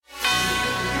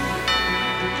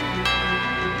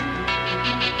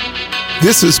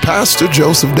This is Pastor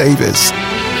Joseph Davis.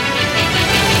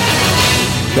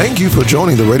 Thank you for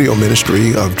joining the radio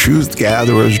ministry of Truth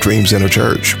Gatherers Dream Center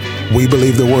Church. We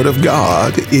believe the Word of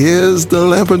God is the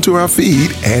lamp unto our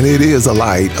feet, and it is a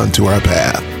light unto our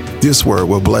path. This word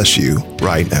will bless you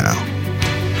right now.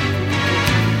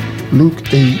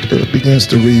 Luke 8 begins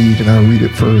to read, and I read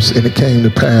it first. And it came to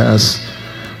pass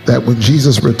that when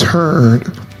Jesus returned,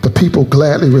 the people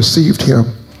gladly received him,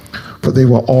 for they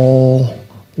were all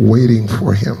waiting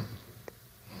for him.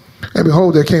 And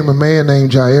behold, there came a man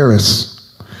named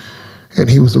Jairus, and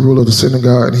he was the ruler of the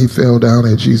synagogue, and he fell down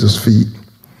at Jesus' feet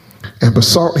and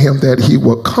besought him that he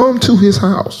would come to his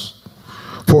house,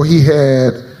 for he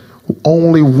had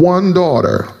only one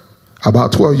daughter,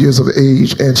 about 12 years of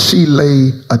age, and she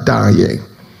lay a-dying.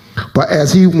 But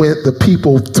as he went, the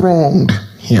people thronged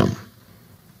him.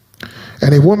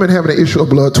 And a woman having an issue of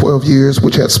blood 12 years,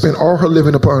 which had spent all her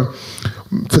living upon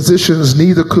physicians,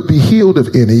 neither could be healed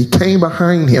of any, came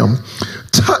behind him,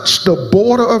 touched the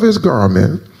border of his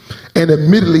garment, and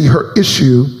immediately her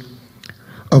issue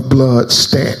of blood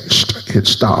stanched. It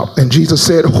stopped. And Jesus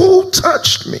said, "Who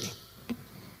touched me?"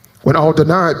 When all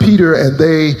denied, Peter and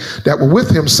they that were with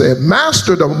him said,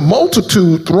 "Master, the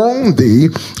multitude throng thee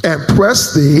and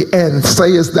press thee, and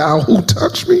sayest thou, who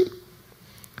touched me?"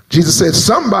 Jesus said,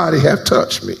 "Somebody have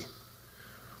touched me,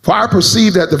 for I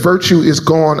perceive that the virtue is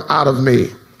gone out of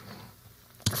me."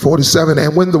 47,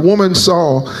 and when the woman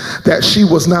saw that she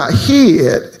was not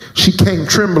hid, she came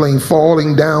trembling,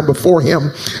 falling down before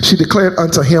him. She declared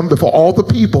unto him before all the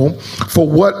people for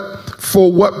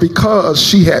what because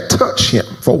she had touched him,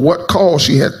 for what cause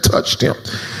she had touched him,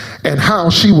 and how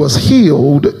she was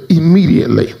healed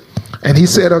immediately. And he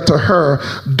said unto her,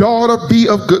 "Daughter, be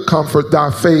of good comfort, thy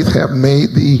faith have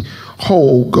made thee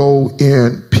whole. Go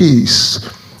in peace."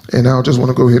 And I just want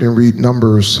to go ahead and read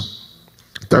Numbers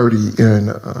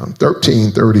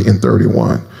 13, 30, and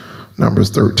 31.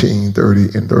 Numbers 13, 30,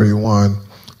 and 31.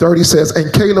 30 says,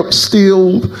 "And Caleb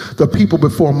stilled the people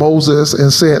before Moses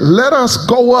and said, Let us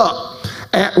go up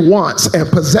at once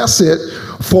and possess it,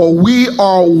 for we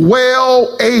are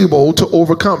well able to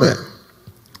overcome it."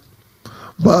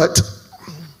 But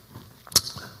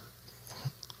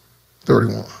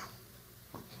 31.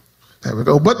 There we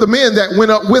go. But the men that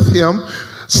went up with him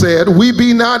said, "We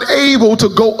be not able to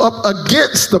go up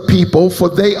against the people, for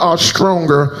they are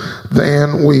stronger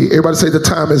than we." Everybody say, the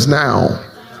time is now.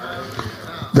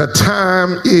 The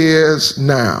time is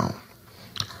now.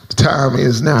 The time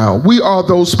is now. We are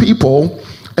those people,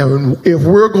 and if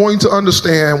we're going to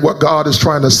understand what God is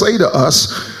trying to say to us,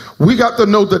 we got to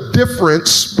know the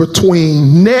difference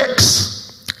between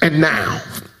next and now.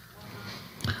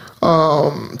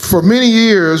 For many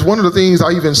years, one of the things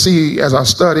I even see as I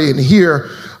study and hear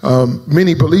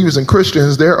many believers and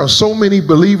Christians, there are so many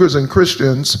believers and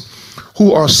Christians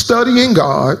who are studying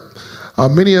God.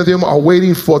 Many of them are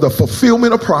waiting for the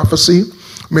fulfillment of prophecy.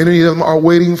 Many of them are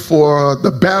waiting for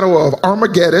the battle of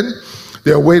Armageddon.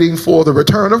 They're waiting for the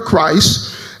return of Christ.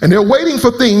 And they're waiting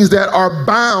for things that are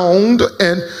bound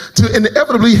and to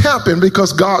inevitably happen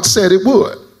because God said it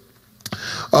would.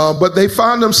 But they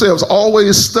find themselves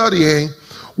always studying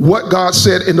what God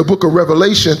said in the book of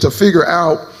Revelation to figure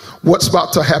out what's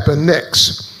about to happen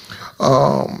next.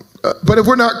 But if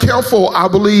we're not careful, I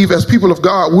believe as people of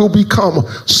God, we'll become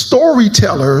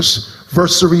storytellers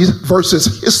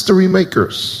versus history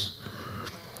makers.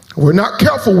 If we're not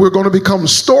careful, we're going to become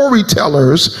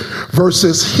storytellers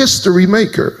versus history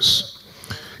makers.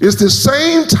 It's the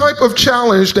same type of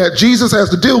challenge that Jesus has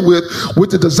to deal with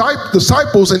the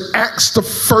disciples in Acts, the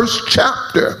first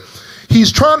chapter.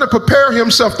 He's trying to prepare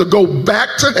himself to go back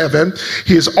to heaven.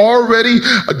 He has already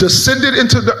descended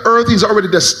into the earth. He's already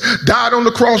died on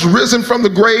the cross, risen from the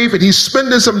grave, and he's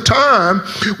spending some time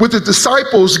with the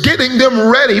disciples, getting them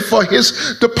ready for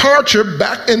his departure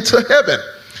back into heaven.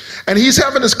 And he's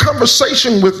having this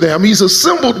conversation with them. He's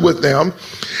assembled with them,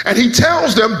 and he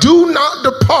tells them, "Do not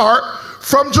depart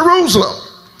from Jerusalem,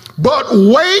 but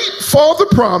wait for the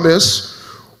promise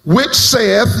which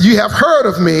saith, you have heard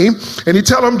of me." And he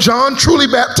tell them, "John truly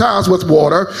baptized with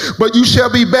water, but you shall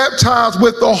be baptized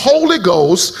with the Holy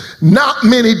Ghost not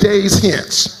many days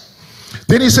hence."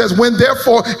 Then he says, when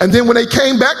they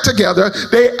came back together,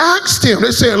 they asked him,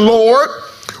 they said, "Lord,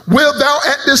 wilt thou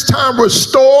at this time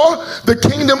restore the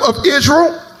kingdom of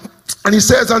Israel?" And he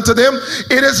says unto them,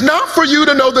 "It is not for you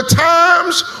to know the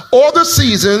times or the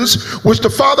seasons which the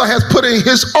Father has put in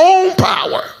his own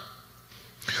power,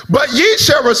 But ye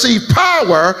shall receive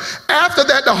power after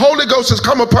that the Holy Ghost has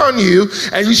come upon you,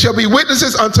 and ye shall be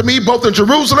witnesses unto me both in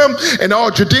Jerusalem and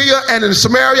all Judea and in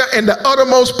Samaria and the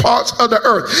uttermost parts of the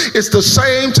earth. It's the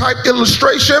same type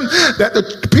illustration that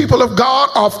the people of God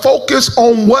are focused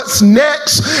on what's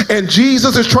next, and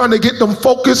Jesus is trying to get them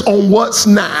focused on what's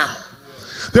now.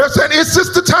 They're saying it's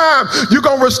just the time you're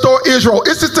going to restore Israel.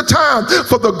 It's just the time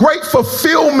for the great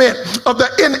fulfillment of the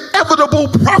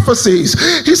inevitable prophecies.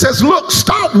 He says, look,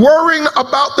 stop worrying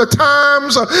about the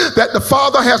times that the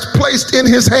Father has placed in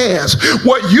his hands.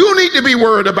 What you need to be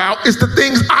worried about is the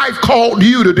things I've called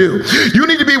you to do. You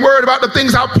need to be worried about the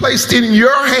things I've placed in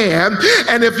your hand.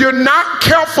 And if you're not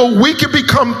careful, we can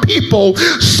become people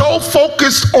so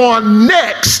focused on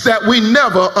next that we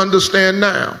never understand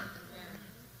now.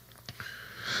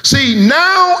 See,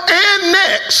 now and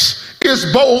next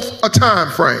is both a time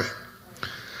frame.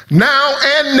 Now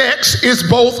and next is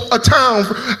both a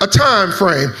time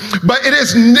frame. But it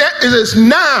is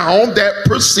now that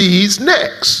precedes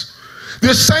next.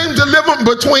 This same dilemma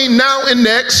between now and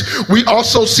next, we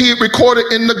also see it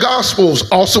recorded in the Gospels,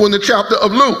 also in the chapter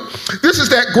of Luke. This is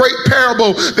that great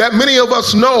parable that many of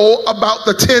us know about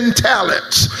the 10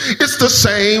 talents. It's the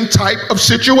same type of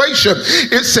situation.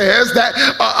 It says that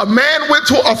a man went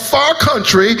to a far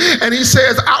country and he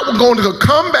says, I'm going to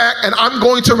come back and I'm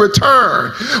going to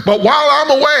return. But while I'm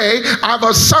away, I've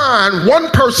assigned one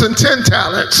person 10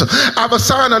 talents. I've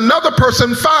assigned another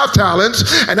person 5 talents,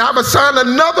 and I've assigned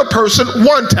another person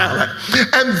 1 talent.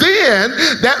 And then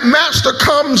that master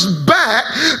comes back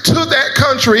to that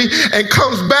country and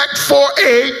comes back for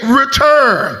a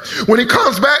return. When he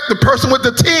comes back, the person with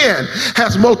the 10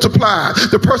 has multiplied.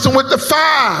 The person with the 5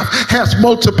 has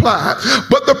multiplied.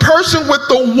 But the person with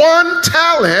the 1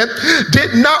 talent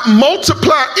did not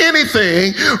multiply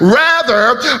anything,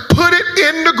 rather put it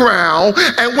in the ground.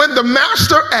 And when the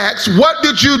master asks, what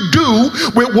did you do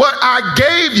with what I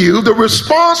gave you? The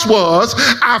response was,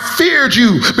 I feared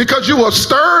you because you were a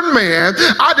stern man.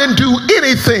 I didn't do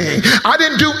anything. I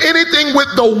didn't do anything with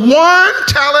the 1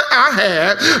 talent I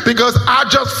had because I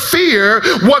just feared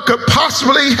what could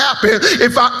possibly happen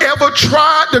if I ever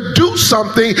tried to do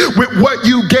something with what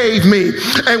you gave me.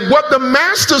 And what the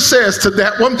master says to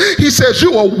that one, he says,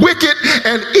 you're a wicked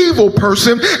and evil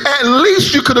person. At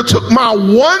least you could have took my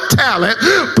 1 talent,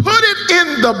 put it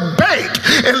in the bank,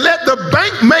 and let the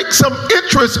bank make some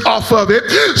interest off of it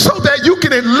so that you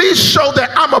can at least show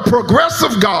that I'm a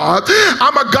progressive God.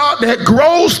 I'm a God that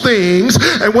grows things.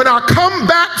 And when I come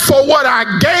back for what I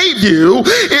gave you,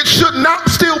 it should not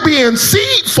still be in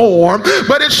seed form,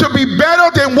 but it should be better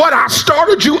than what I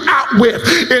started you out with.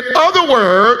 In other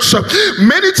words,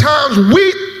 many times we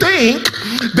think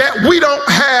that we don't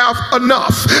have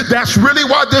enough. That's really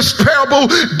why this parable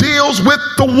deals with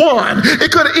the 1.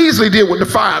 It could have easily dealt with the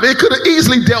 5. It could have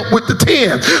easily dealt with the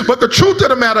 10. But the truth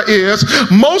of the matter is,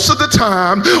 most of the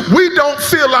time, we don't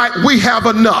feel like we have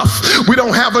enough. We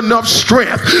don't have enough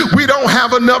strength. We don't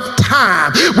have enough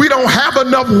time. We don't have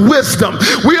enough wisdom.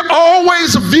 We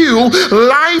always view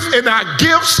life and our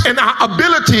gifts and our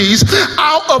abilities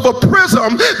out of a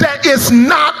prism that is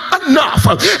not enough.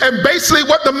 And basically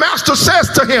what the master says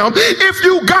to him, if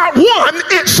you got 1,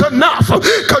 it's enough,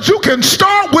 because you can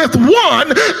start with 1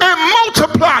 and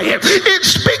multiply it. It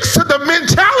speaks to the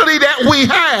mentality that we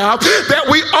have, that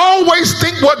we always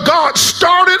think what God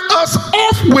started us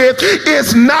off with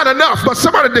is not enough. But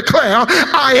somebody declare,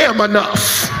 I am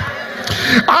enough.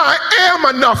 I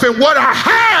am enough, and what I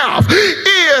have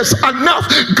is enough.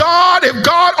 God, if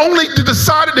God only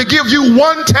decided to give you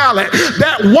 1 talent,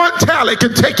 that 1 talent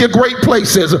can take you great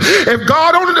places. If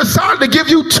God only decided to give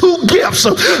you 2 gifts,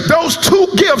 those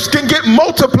 2 gifts can get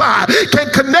multiplied, can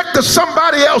connect to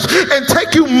somebody else and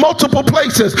take you multiple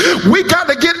places. We got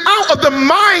to get out of the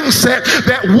mindset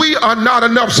that we are not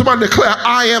enough. Somebody declare,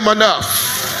 I am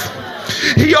enough.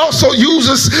 He also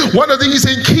uses one of these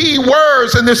in key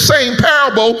words in this same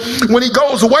parable. When he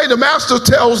goes away, the master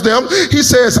tells them, he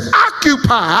says,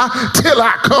 occupy till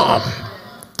I come.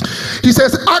 He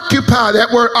says occupy. That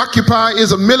word occupy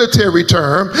is a military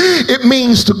term. It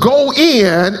means to go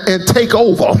in and take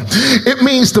over. It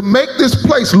means to make this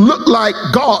place look like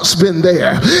God's been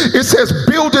there. It says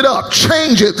build it up,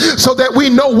 change it so that we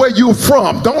know where you're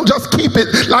from. Don't just keep it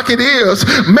like it is.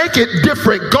 Make it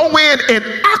different. Go in and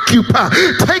occupy.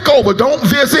 Take over. Don't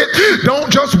visit. Don't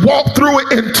just walk through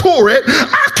it and tour it.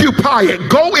 Occupy it.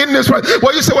 Go in this way.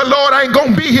 Well, you say, well, Lord, I ain't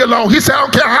going to be here long. He said, I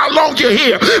don't care how long you're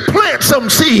here. Plant some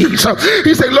seeds.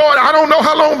 He said, Lord, I don't know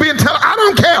how long being tell. I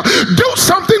don't care. Do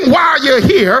something while you're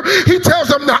here. He tells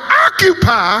them to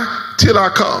occupy till I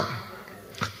come.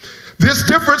 This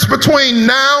difference between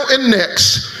now and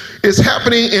next It's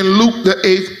happening in Luke, the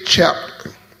 8th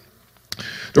chapter.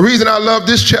 The reason I love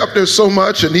this chapter so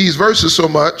much and these verses so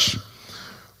much,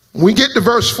 when we get to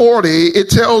verse 40, it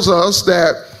tells us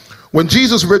that when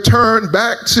Jesus returned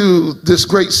back to this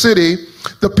great city,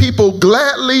 the people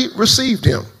gladly received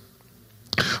him,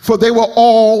 for they were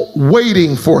all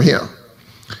waiting for him.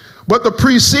 But the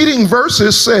preceding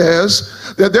verses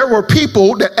says that there were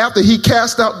people that after he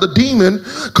cast out the demon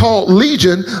called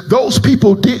Legion, those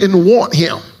people didn't want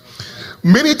him.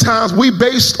 Many times we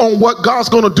based on what God's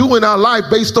going to do in our life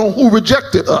based on who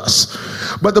rejected us.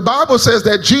 But the Bible says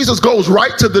that Jesus goes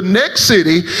right to the next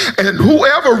city, and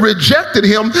whoever rejected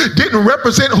him didn't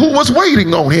represent who was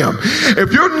waiting on him.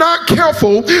 If you're not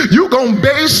careful, you're going to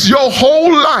base your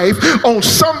whole life on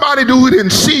somebody who didn't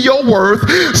see your worth,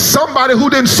 somebody who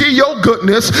didn't see your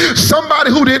goodness, somebody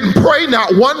who didn't pray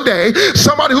not one day,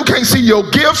 somebody who can't see your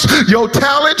gifts, your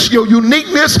talents, your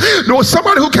uniqueness, nor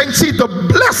somebody who can't see the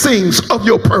blessings of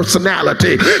your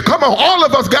personality. Come on, all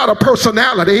of us got a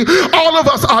personality. All of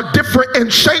us are different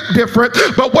and shaped different,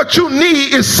 but what you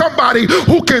need is somebody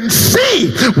who can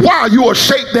see why you are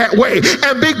shaped that way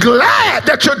and be glad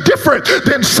that you're different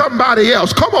than somebody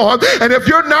else. Come on, and if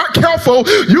you're not careful,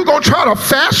 you're going to try to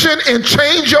fashion and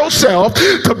change yourself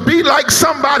to be like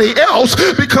somebody else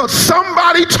because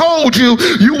somebody told you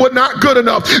you were not good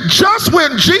enough. Just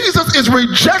when Jesus is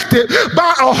rejected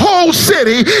by a whole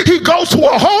city, he goes to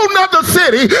a whole nother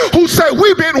city who say,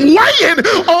 we've been waiting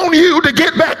on you to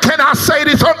get back. Can I say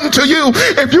this something to you?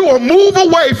 If you will move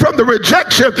away from the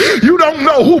rejection, you don't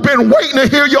know who's been waiting to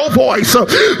hear your voice.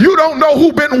 You don't know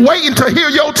who's been waiting to hear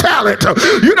your talent.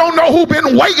 You don't know who's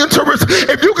been waiting to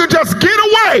if you can just get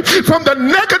away from the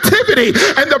negativity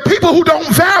and the people who don't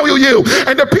value you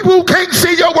and the people who can't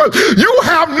see your worth, you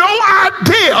have no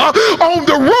idea on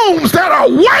the rooms that are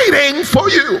waiting for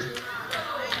you.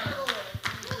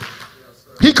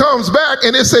 He comes back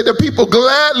and it said the people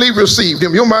gladly received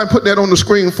him. You mind putting that on the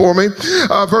screen for me?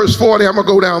 Verse 40, I'm going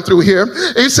to go down through here.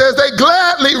 It says they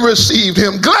gladly received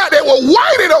him. Glad they were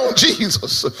waiting on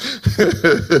Jesus.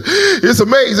 It's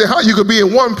amazing how you could be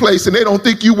in one place and they don't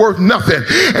think you worth nothing.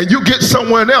 And you get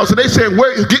somewhere else and they say,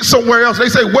 get somewhere else. They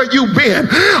say, where you been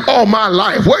all my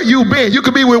life? Where you been? You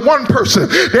could be with one person.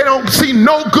 They don't see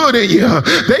no good in you.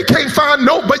 They can't find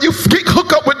no, but you get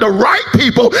hooked up with the right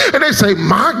people and they say,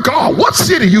 my God, what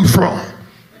city you from?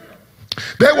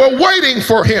 They were waiting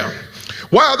for him.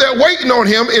 While they're waiting on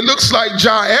him, it looks like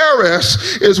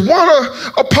Jairus is a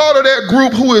part of that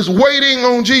group who is waiting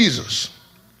on Jesus.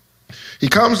 He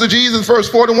comes to Jesus, verse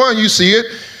 41, you see it.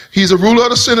 He's a ruler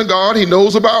of the synagogue. He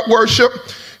knows about worship.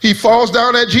 He falls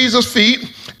down at Jesus'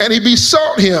 feet and he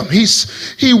besought him.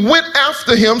 He went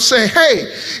after him saying,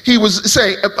 hey, he was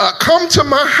saying, come to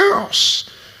my house.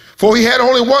 For he had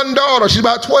only one daughter. She's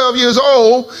about 12 years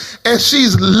old, and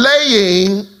she's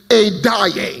laying and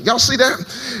dying. Y'all see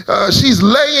that? She's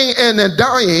laying and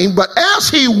dying, but as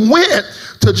he went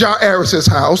to Jairus'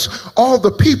 house, all the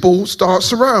people start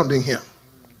surrounding him.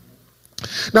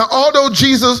 Now, although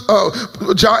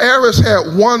Jairus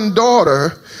had one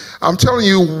daughter, I'm telling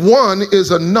you, one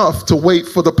is enough to wait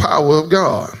for the power of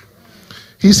God.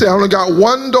 He said, I only got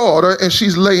one daughter and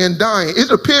she's laying dying. It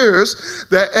appears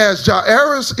that as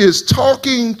Jairus is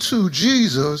talking to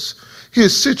Jesus,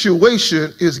 his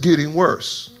situation is getting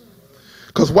worse.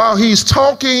 Because while he's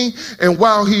talking and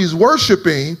while he's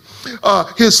worshiping,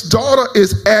 his daughter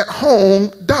is at home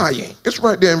dying. It's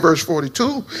right there in verse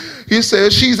 42. He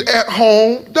says she's at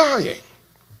home dying.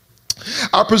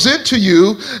 I present to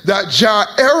you that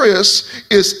Jairus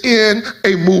is in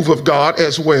a move of God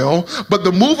as well, but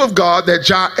the move of God that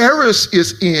Jairus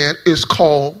is in is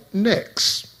called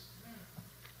next.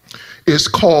 It's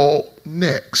called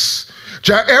next.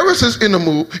 Jairus is in the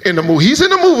move. He's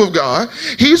in the move of God.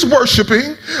 He's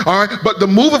worshiping, all right, but the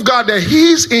move of God that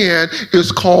he's in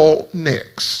is called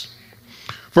next.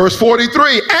 Verse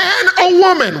 43, and a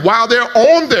woman, while they're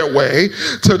on their way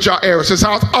to Jairus'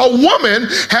 house, a woman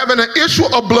having an issue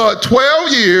of blood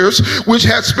 12 years, which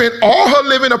had spent all her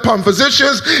living upon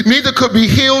physicians, neither could be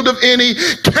healed of any,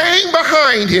 came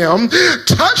behind him,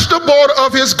 touched the border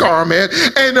of his garment,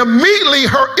 and immediately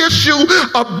her issue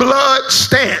of blood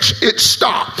stanch. It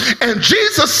stopped. And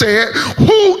Jesus said,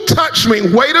 who touched me?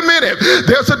 Wait a minute.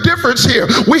 There's a difference here.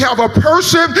 We have a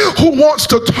person who wants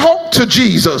to talk to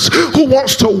Jesus, who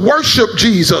wants to worship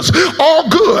Jesus. All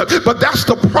good, but that's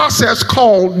the process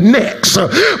called next.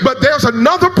 But there's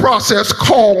another process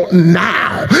called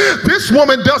now. This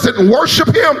woman doesn't worship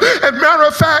him. As a matter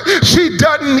of fact, she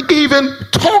doesn't even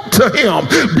talk to him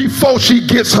before she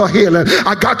gets her healing.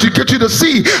 I get you to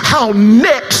see how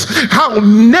next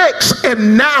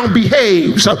and now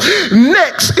behaves.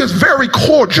 Next is very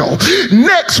cordial.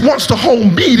 Next wants to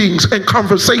hold meetings and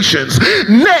conversations.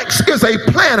 Next is a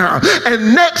planner,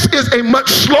 and next is a much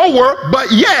slower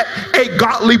but yet a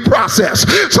godly process.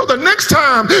 So the next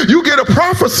time you get a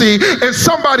prophecy and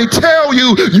somebody tell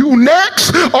you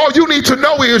next, all you need to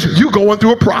know is you going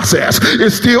through a process.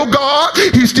 It's still God.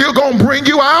 He's still going to bring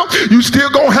you out. You still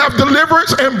going to have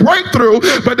deliverance and breakthrough.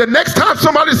 But the next time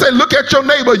somebody say, look at your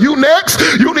neighbor, you next,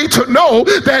 you need to know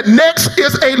that next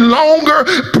is a longer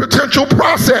potential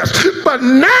process. But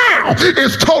now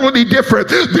it's totally different.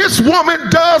 This woman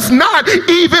does not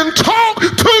even talk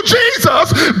to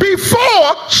Jesus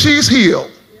before she's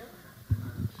healed.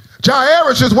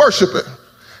 Jairus is worshiping,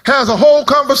 has a whole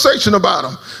conversation about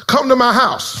him. Come to my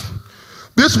house.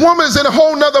 This woman is in a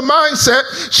whole nother mindset.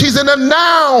 She's in a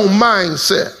now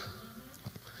mindset.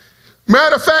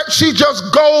 Matter of fact, she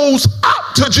just goes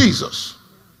up to Jesus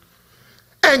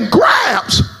and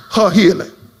grabs her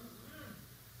healing.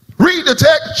 Read the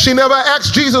text. She never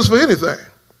asked Jesus for anything.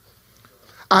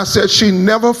 I said she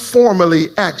never formally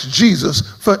asked Jesus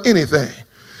for anything.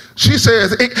 She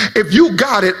says, if you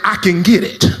got it, I can get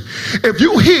it. If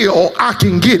you heal, I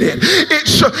can get it.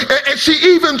 And she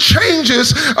even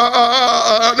changes,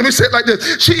 let me say it like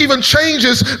this. She even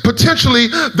changes potentially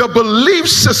the belief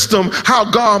system, how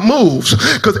God moves.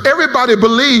 Because everybody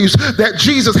believes that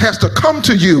Jesus has to come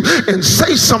to you and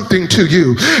say something to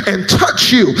you and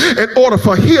touch you in order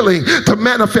for healing to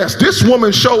manifest. This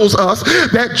woman shows us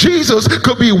that Jesus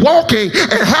could be walking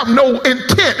and have no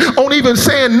intent on even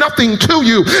saying nothing to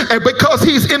you. And because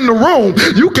he's in the room,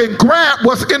 you can grab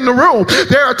what's in the room.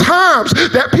 There are times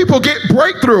that people get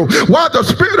breakthrough while the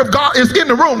Spirit of God is in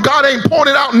the room. God ain't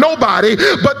pointed out nobody,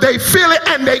 but they feel it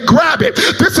and they grab it.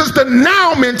 This is the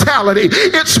now mentality.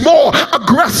 It's more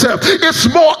aggressive. It's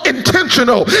more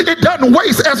intentional. It doesn't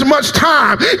waste as much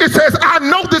time. It says, I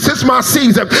know this is my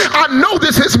season. I know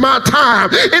this is my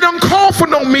time. It don't call for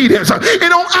no meetings. It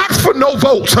don't ask for no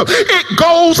votes. It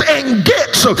goes and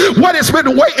gets what it's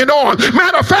been waiting on.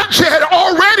 Matter of fact, she had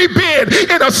already been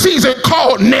in a season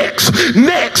called next.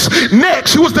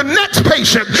 She was the next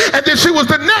patient, and then she was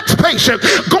the next patient,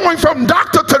 going from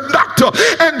doctor to doctor.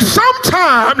 And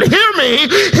sometimes,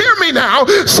 hear me now,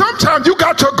 sometimes you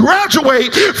got to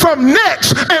graduate from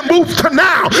next and move to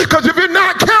now. Because if you're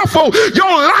not careful,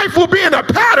 your life will be in a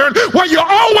pattern where you're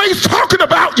always talking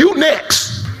about you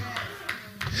next.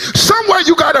 Somewhere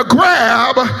you got to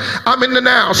grab, I'm in the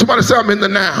now. Somebody say, I'm in the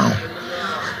now.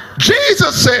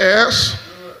 Jesus says,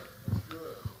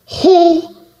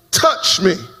 who touched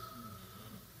me?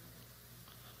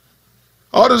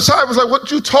 All the disciples like, what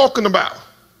you talking about?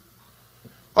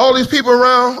 All these people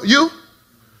around you?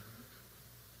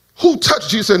 Who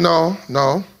touched you? He said, no.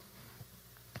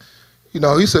 He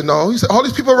said, no. He said, all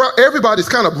these people around, everybody's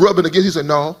kind of rubbing against. He said,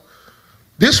 no.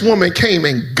 This woman came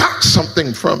and got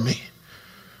something from me.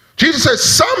 Jesus said,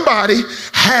 somebody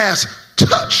has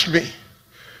touched me.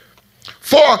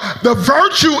 For the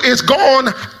virtue is gone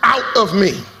out of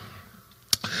me.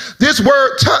 This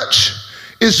word touch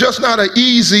is just not an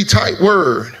easy type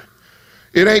word.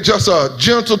 It ain't just a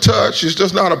gentle touch. It's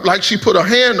just not like she put a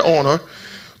hand on her.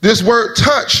 This word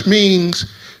touch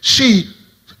means she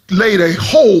laid a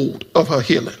hold of her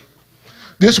healing.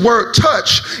 This word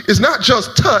touch is not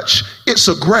just touch, it's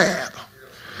a grab.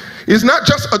 It's not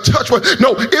just a touch.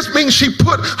 No, it means she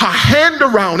put her hand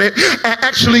around it and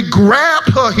actually grabbed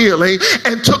her healing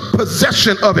and took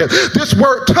possession of it. This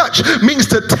word touch means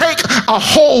to take a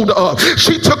hold of.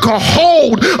 She took a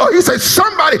hold. He said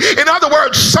somebody, in other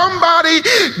words, somebody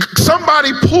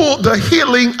pulled the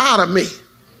healing out of me.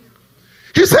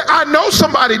 He said, I know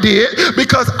somebody did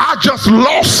because I just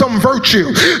lost some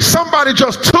virtue. Somebody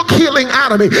just took healing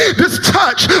out of me. This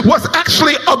touch was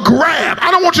actually a grab. I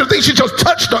don't want you to think she just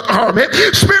touched the garment.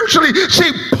 Spiritually,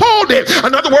 she pulled it.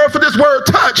 Another word for this word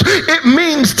touch, it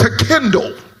means to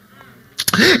kindle.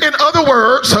 In other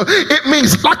words, it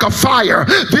means like a fire.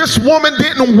 This woman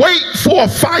didn't wait for a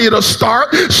fire to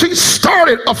start. She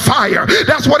started a fire.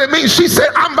 That's what it means. She said,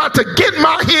 I'm about to get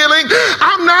my healing.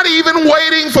 I'm not even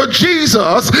waiting for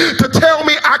Jesus to tell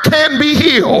me I can be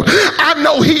healed. I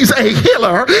know he's a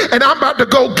healer, and I'm about to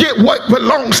go get what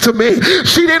belongs to me.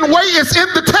 She didn't wait. It's in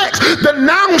the text. The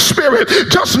now spirit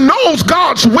just knows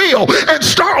God's will and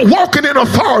start walking in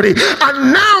authority. A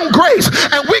now grace.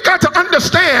 And we got to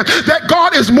understand that God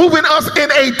is moving us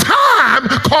in a time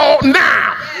called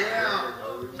now.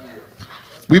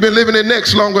 We've been living in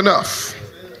next long enough.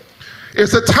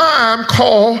 It's a time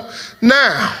called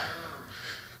now.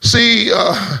 See,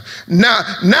 now,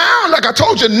 like I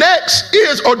told you, next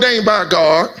is ordained by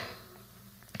God,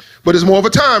 but it's more of a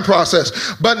time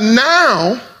process. But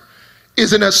now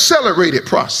is an accelerated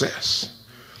process.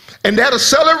 And that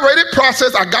accelerated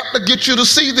process, I got to get you to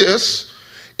see this,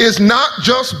 is not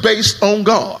just based on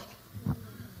God,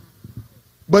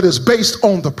 but it's based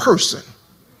on the person.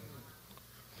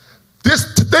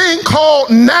 This thing called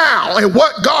now and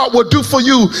what God will do for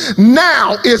you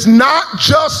now is not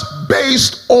just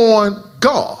based on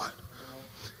God.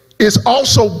 It's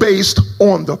also based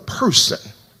on the person.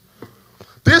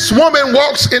 This woman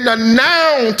walks in a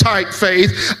noun type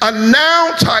faith, a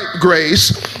noun type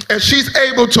grace, and she's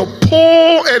able to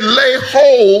pull and lay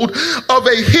hold of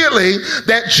a healing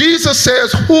that Jesus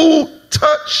says, "Who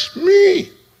touched me?"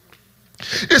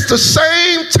 It's the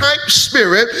same type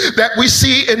spirit that we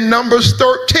see in Numbers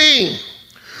 13.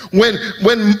 When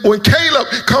Caleb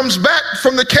comes back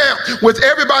from the camp with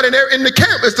everybody there in the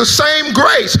camp, it's the same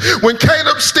grace. When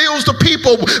Caleb steals the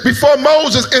people before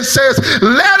Moses and says,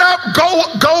 "Let up,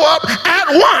 go up at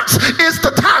once," it's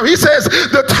the time. He says,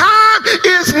 the time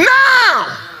is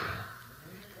now.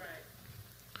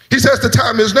 He says the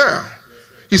time is now.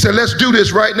 He said, let's do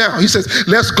this right now. He says,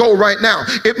 let's go right now.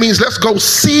 It means let's go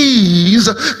seize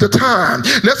the time.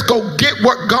 Let's go get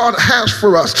what God has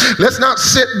for us. Let's not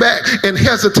sit back and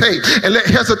hesitate and let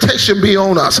hesitation be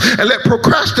on us and let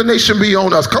procrastination be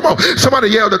on us. Come on, somebody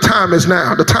yell, the time is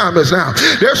now. The time is now.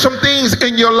 There's some things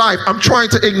in your life I'm trying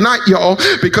to ignite y'all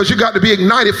because you got to be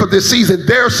ignited for this season.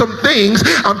 There are some things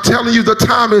I'm telling you the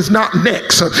time is not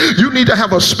next. You need to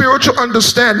have a spiritual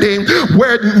understanding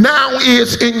where now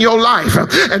is in your life.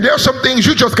 And there's some things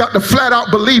you just got to flat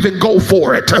out believe and go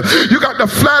for it. You got to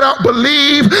flat out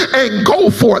believe and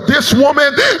go for it. This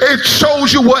woman, it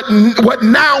shows you what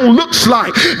now looks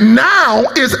like. Now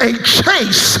is a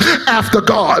chase after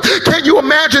God. Can you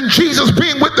imagine Jesus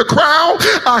being with the crowd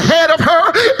ahead of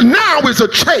her? Now is a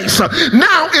chase.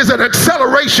 Now is an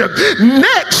acceleration.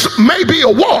 Next may be a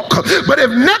walk, but if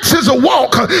next is a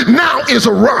walk, now is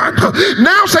a run.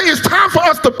 Now say it's time for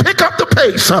us to pick up the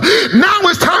pace. Now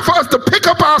it's time for us to pick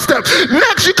up our steps.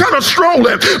 Next, you kind of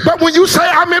strolling, but when you say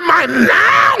I'm in my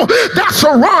now, that's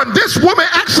a run. This woman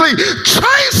actually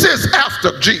chases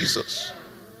after Jesus.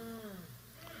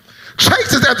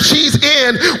 Chases after she's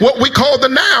in what we call the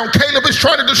noun. Caleb is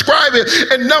trying to describe it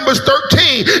in Numbers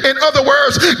 13. In other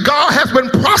words, God has been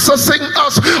processing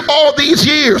us all these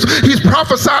years. He's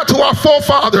prophesied to our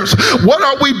forefathers. What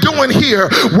are we doing here?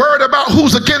 Worried about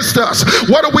who's against us.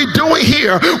 What are we doing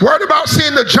here? Worried about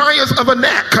seeing the giants of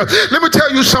Anak. Let me tell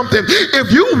you something.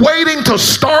 If you're waiting to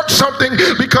start something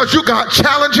because you got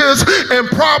challenges and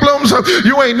problems,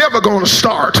 you ain't never going to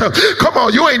start. Come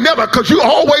on, you ain't never, because you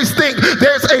always think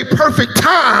there's a perfect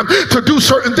time to do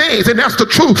certain things, and that's the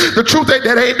truth. The truth ain't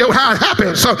that ain't how it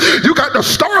happens. So you got to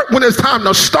start when it's time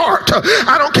to start.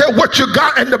 I don't care what you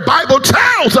got, and the Bible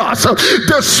tells us,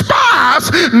 despise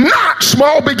not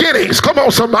small beginnings. Come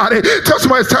on, somebody. Tell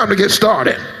somebody it's time to get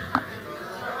started.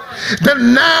 The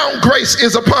now grace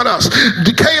is upon us.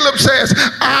 Caleb says,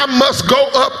 I must go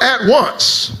up at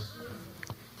once.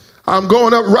 I'm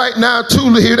going up right now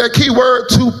to hear that key word,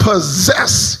 to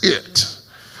possess it.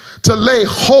 To lay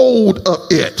hold of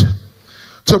it,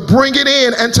 to bring it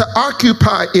in and to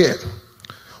occupy it.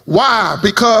 Why?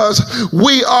 Because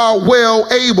we are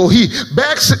well able. He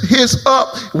backs his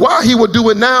up. Why he would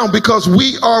do it now? Because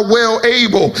we are well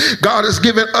able. God has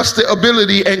given us the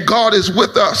ability, and God is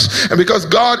with us. And because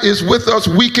God is with us,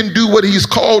 we can do what he's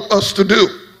called us to do.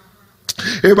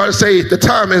 Everybody say, the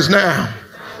time is now.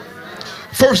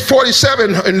 Verse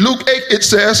 47 in Luke 8, it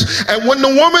says, and when the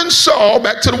woman saw,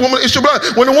 back to the woman of issue of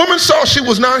blood, when the woman saw she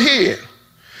was not hid,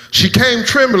 she came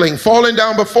trembling, falling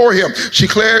down before him. She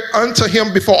declared unto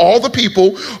him before all the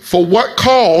people for what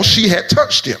cause she had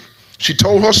touched him. She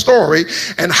told her story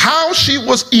and how she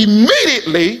was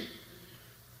immediately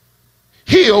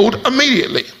healed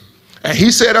immediately. And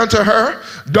he said unto her,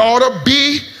 daughter,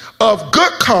 be of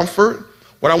good comfort.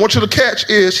 What I want you to catch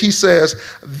is he says,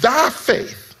 thy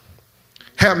faith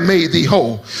have made thee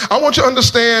whole. I want you to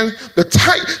understand the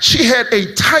type. She had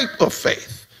a type of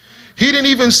faith. He didn't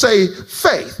even say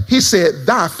faith. He said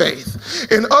thy faith.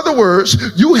 In other words,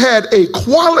 you had a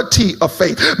quality of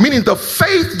faith, meaning the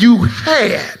faith you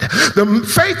had, the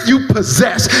faith you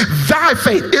possess, thy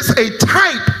faith. It's a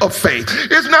type of faith.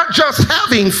 It's not just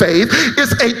having faith.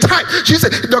 It's a type. She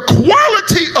said the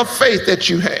quality of faith that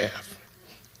you have,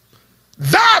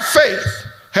 thy faith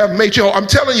have made you whole. I'm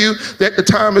telling you that the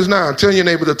time is now. I'm telling your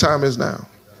neighbor the time is now.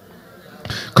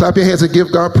 Clap your hands and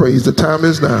give God praise. The time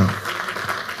is now.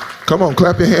 Come on,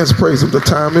 clap your hands, praise him. The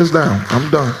time is now.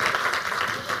 I'm done.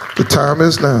 The time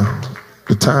is now.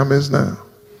 The time is now.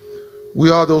 We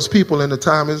are those people, and the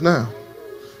time is now.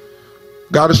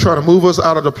 God is trying to move us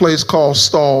out of the place called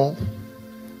stall.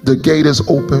 The gate is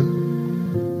open.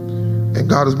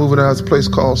 God is moving out of a place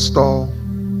called stall.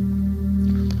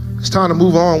 It's time to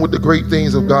move on with the great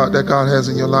things of God that God has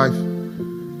in your life.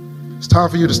 It's time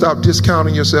for you to stop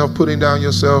discounting yourself, putting down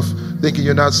yourself, thinking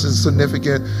you're not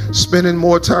significant, spending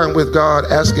more time with God,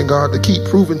 asking God to keep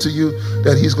proving to you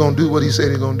that he's going to do what he said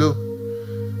he's going to do.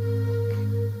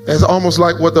 It's almost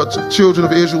like what the children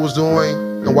of Israel was doing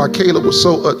and why Caleb was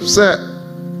so upset.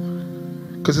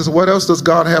 Because it's what else does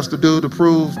God have to do to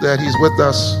prove that he's with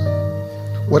us?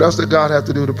 What else did God have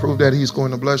to do to prove that he's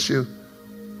going to bless you?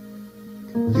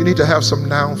 You need to have some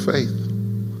now faith.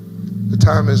 The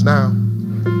time is now.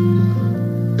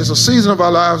 It's a season of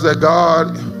our lives that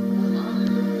God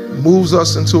moves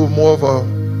us into more of a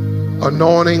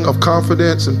anointing of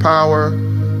confidence and power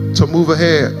to move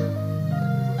ahead.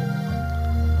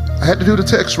 I had to do the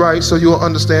text right so you'll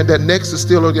understand that next is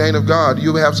still a gain of God.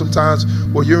 You'll have some times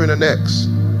where you're in the next.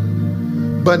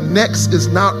 But next is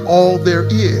not all there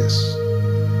is.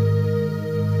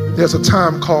 There's a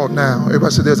time called now.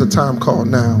 Everybody say there's a time called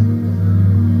now.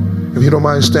 If you don't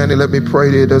mind standing, let me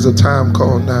pray there. There's a time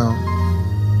called now.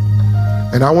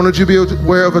 And I wanted you to be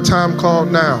aware of a time called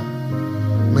now.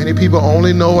 Many people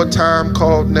only know a time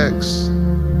called next.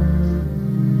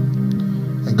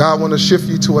 And God wants to shift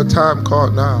you to a time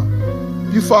called now.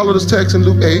 If you follow this text in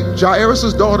Luke 8,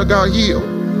 Jairus' daughter got healed.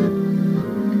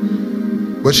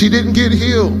 But she didn't get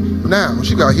healed now.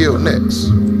 She got healed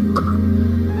next.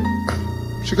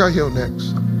 She got healed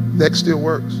next. Next still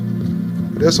works.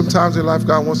 But there's some times in life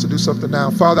God wants to do something now.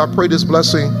 Father, I pray this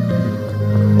blessing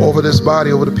over this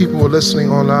body, over the people who are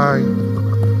listening online,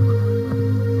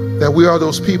 that we are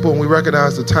those people and we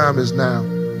recognize the time is now.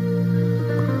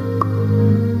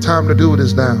 Time to do it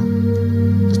is now.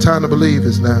 The time to believe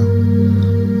is now.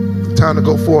 The time to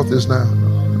go forth is now.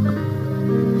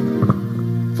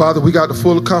 Father, we got the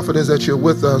full confidence that you're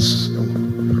with us.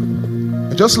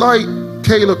 And just like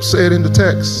Caleb said in the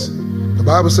text, the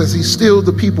Bible says he stilled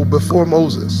the people before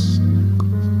Moses.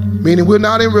 Meaning we're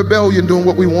not in rebellion doing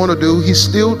what we want to do. He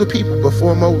stilled the people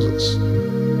before Moses.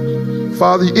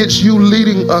 Father, it's you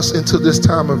leading us into this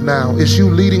time of now. It's you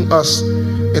leading us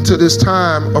into this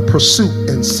time of pursuit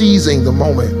and seizing the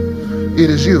moment. It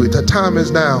is you. The time is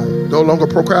now. No longer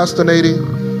procrastinating,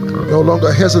 no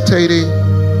longer hesitating.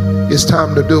 It's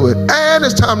time to do it. And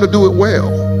it's time to do it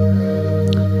well.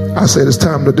 I said it's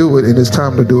time to do it, and it's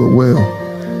time to do it well.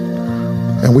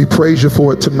 And we praise you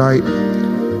for it tonight,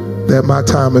 that my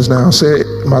time is now. Say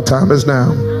it, my time is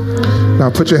now. Now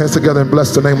put your hands together and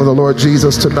bless the name of the Lord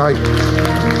Jesus tonight.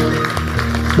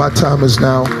 My time is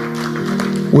now.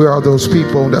 We are those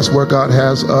people. That's where God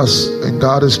has us. And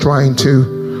God is trying to,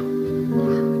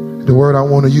 the word I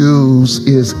want to use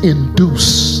is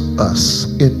induce us.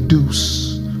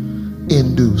 Induce.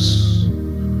 Induce.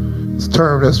 It's a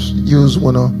term that's used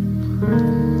when a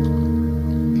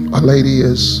lady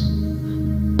is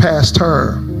past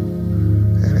term.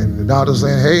 And the doctor's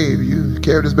saying, hey, if you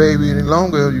carry this baby any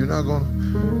longer, you're going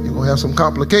to have some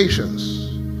complications.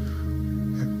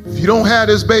 If you don't have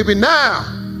this baby now,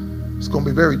 it's going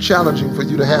to be very challenging for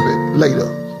you to have it later.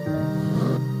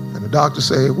 And the doctor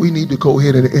said, we need to go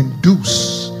ahead and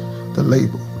induce the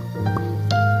labor.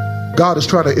 God is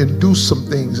trying to induce some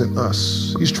things in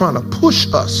us. He's trying to push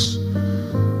us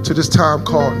to this time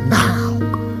called now.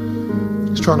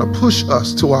 He's trying to push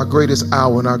us to our greatest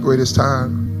hour and our greatest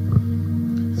time.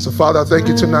 And so, Father, I thank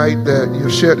you tonight that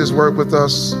you've shared this word with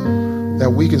us,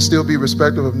 that we can still be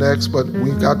respectful of next, but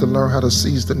we've got to learn how to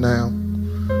seize the now.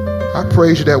 I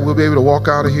praise you that we'll be able to walk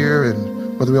out of here,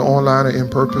 and whether we're online or in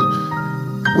person,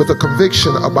 with a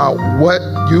conviction about what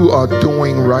you are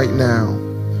doing right now.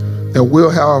 That we'll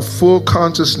have full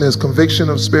consciousness, conviction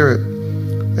of spirit,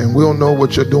 and we'll know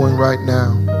what you're doing right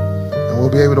now. And we'll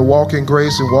be able to walk in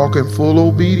grace and walk in full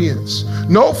obedience.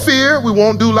 No fear. We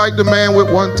won't do like the man with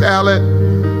one talent.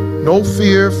 No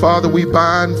fear. Father, we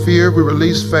bind fear. We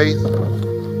release faith.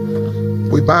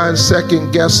 We bind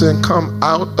second guessing. Come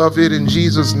out of it in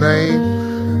Jesus'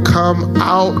 name. Come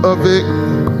out of it.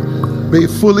 Be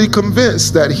fully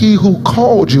convinced that he who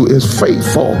called you is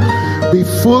faithful. Be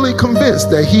fully convinced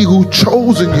that he who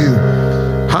chosen you,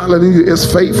 hallelujah, is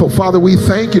faithful. Father, we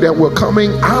thank you that we're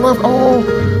coming out of all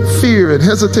fear and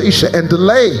hesitation and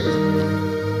delay.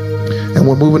 And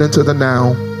we're moving into the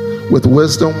now with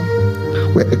wisdom,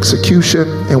 with execution,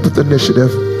 and with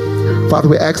initiative. Father,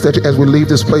 we ask that as we leave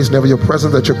this place, never your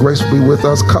presence, that your grace will be with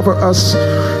us. Cover us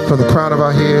from the crown of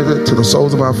our head to the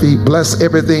soles of our feet. Bless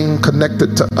everything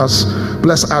connected to us.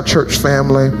 Bless our church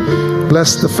family.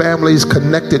 Bless the families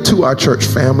connected to our church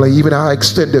family, even our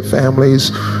extended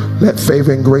families. Let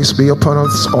favor and grace be upon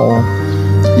us all,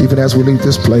 even as we leave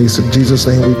this place. In Jesus'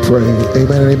 name we pray.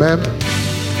 Amen and amen.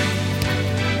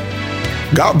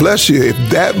 God bless you. If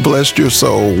that blessed your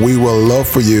soul, we will love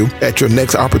for you at your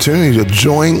next opportunity to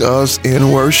join us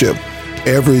in worship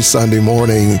every Sunday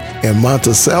morning in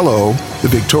Monticello, the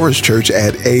Victorious Church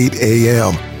at 8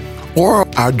 a.m. or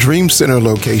our Dream Center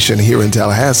location here in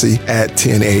Tallahassee at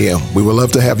 10 a.m. We would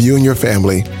love to have you and your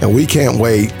family, and we can't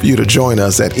wait for you to join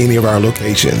us at any of our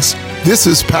locations. This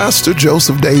is Pastor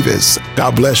Joseph Davis.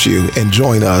 God bless you, and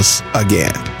join us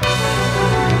again.